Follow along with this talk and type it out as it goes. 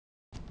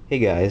Hey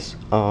guys,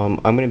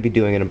 I'm going to be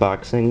doing an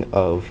unboxing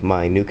of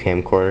my new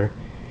camcorder,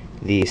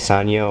 the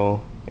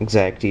Sanyo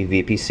Xacti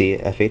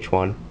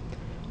VPC-FH1.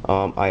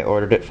 I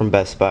ordered it from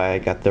Best Buy. I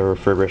got the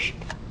refurbished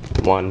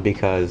one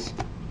because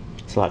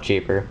it's a lot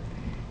cheaper.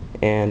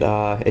 And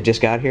it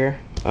just got here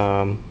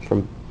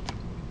from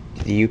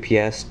the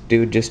UPS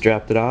dude, just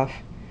dropped it off.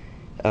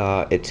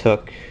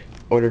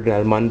 Ordered it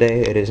on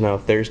Monday, it is now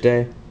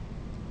Thursday.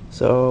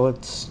 So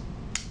let's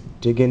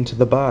dig into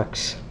the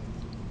box.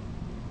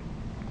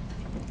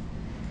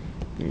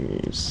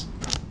 There's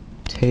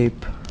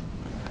tape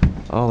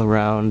all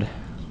around.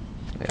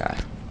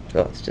 Yeah,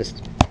 so it's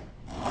just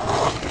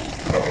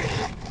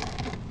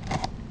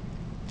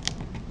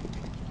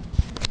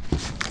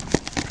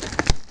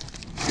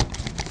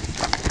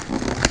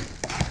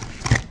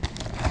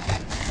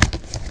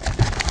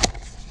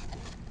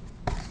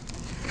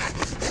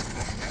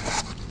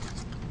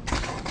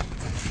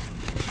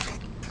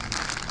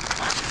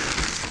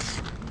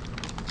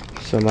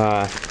some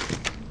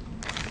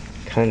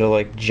kind of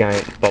like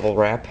giant bubble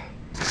wrap,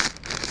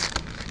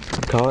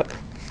 I'd call it.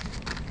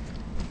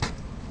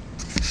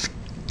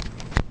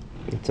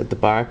 It's at the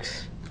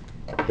box.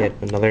 Yet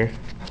another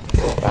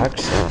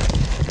box,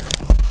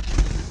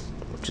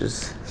 which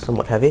is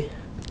somewhat heavy.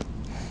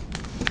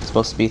 It's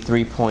supposed to be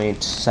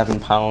 3.7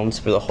 pounds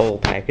for the whole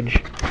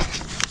package.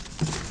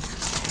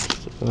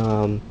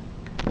 Some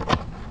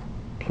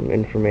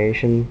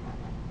information.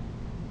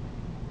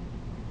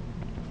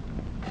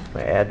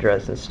 My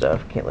address and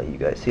stuff. Can't let you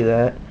guys see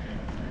that.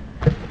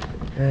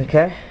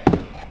 Okay.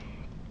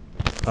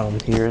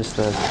 Here's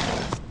the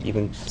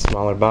even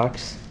smaller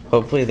box.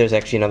 Hopefully there's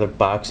actually another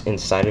box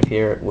inside of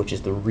here, which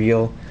is the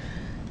real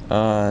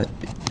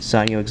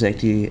Sanyo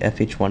Xacti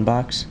FH1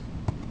 box.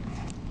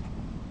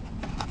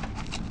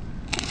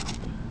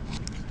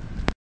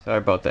 Sorry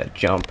about that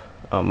jump.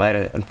 I had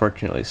to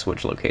unfortunately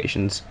switch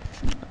locations.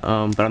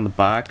 But on the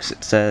box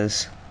it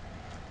says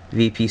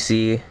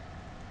VPC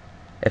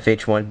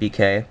FH1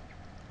 BK,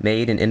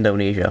 made in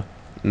Indonesia.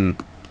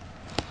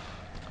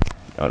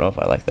 I don't know if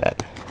I like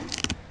that.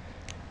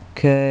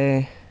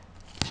 Okay.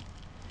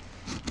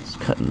 Let's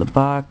cut in the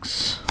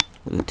box.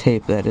 The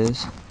tape, that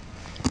is.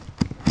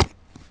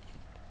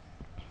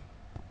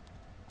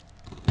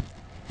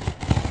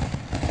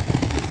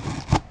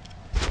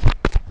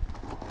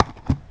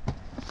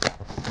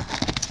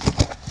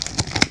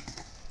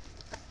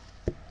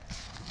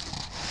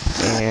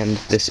 And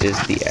this is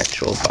the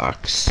actual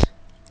box.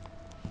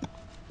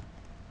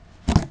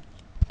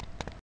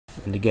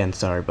 And again,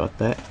 sorry about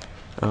that.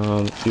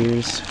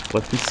 Here's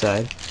what's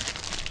inside.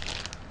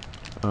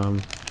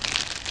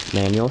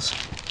 Manuals.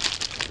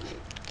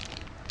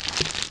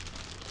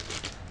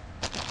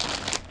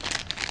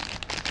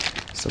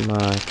 Some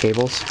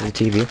cables for the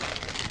TV.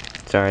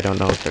 Sorry, I don't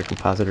know if they're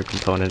composite or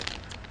component.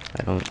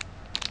 I don't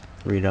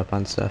read up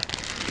on stuff.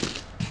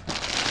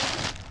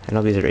 I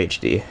know these are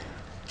HD.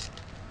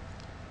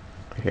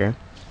 Right here.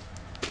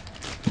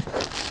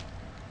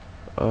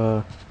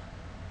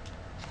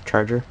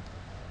 Charger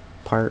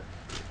part.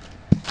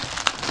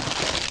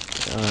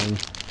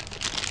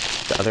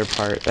 The other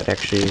part that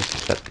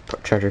the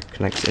charger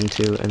connects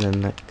into, and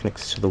then that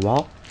connects to the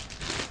wall.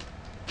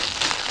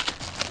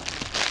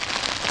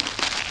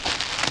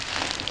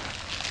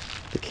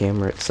 The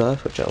camera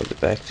itself, which I'll get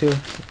back to.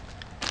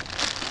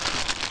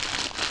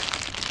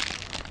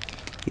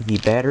 The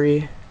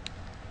battery,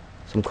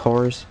 some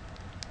cores,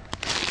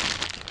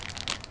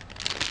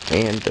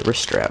 and the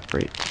wrist strap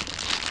right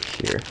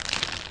here.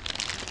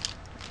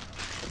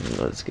 And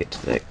let's get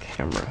to that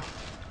camera.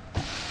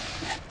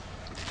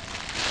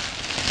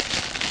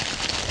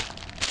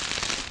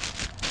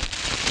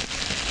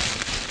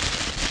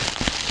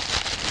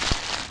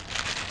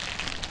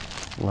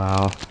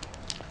 Wow,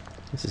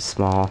 this is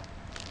small.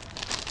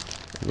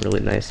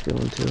 Really nice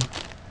feeling too.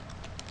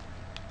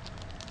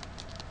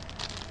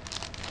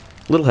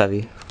 A little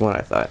heavy from what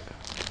I thought.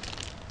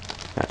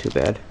 Not too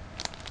bad.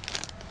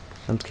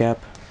 Thumb cap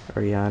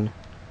already on.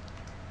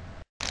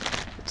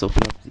 Let's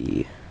open up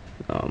the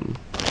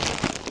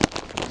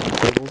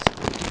cables,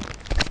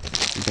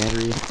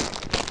 battery.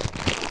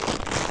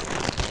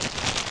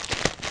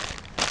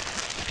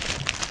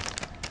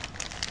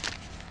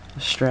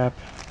 The strap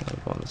that'll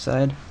go on the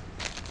side.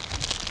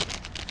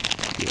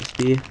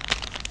 USB.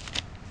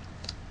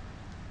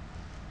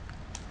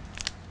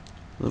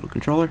 Little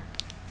controller.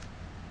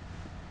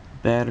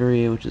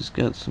 Battery, which has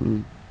got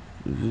some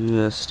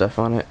stuff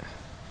on it.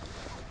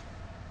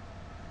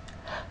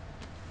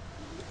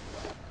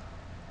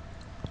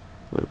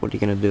 What are you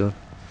gonna do?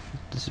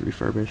 This is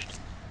refurbished.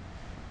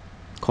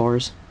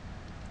 Cores.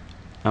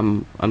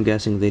 I'm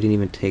guessing they didn't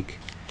even take.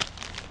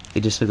 They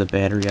just took the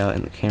battery out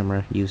and the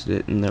camera used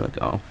it, and they're like,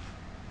 oh,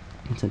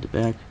 and sent it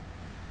back.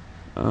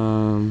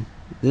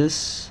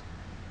 This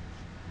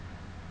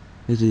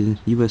is a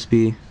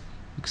USB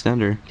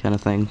extender kind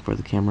of thing for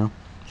the camera,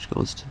 which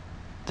goes to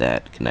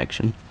that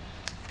connection.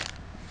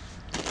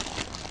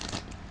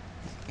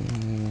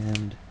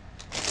 And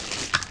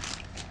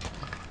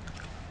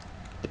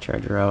the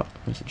charger out.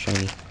 Nice and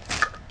shiny.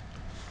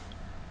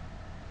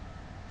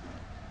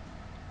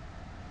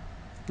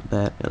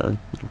 that little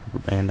rubber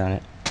band on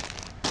it.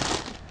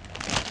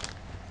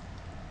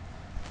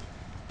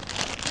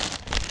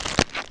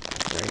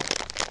 Right.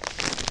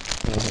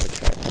 I don't have a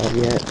tripod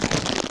yet.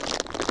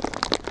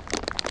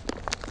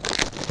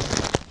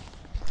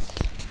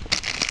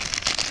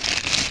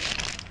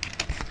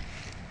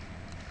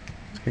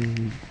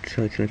 And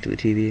try to connect to the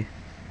TV.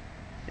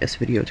 S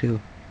video too.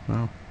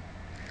 Wow.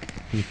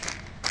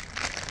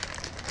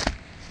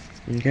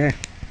 Okay.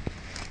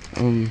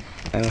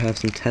 I'll have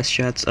some test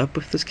shots up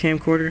with this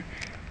camcorder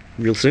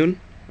real soon.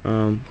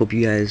 Hope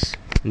you guys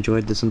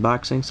enjoyed this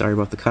unboxing. Sorry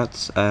about the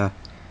cuts.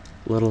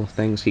 Little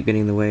things keep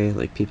getting in the way,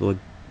 like people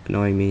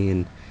annoying me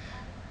and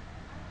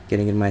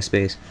getting in my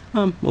space.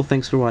 Well,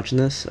 thanks for watching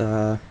this.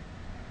 Tune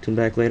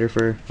back later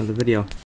for another video.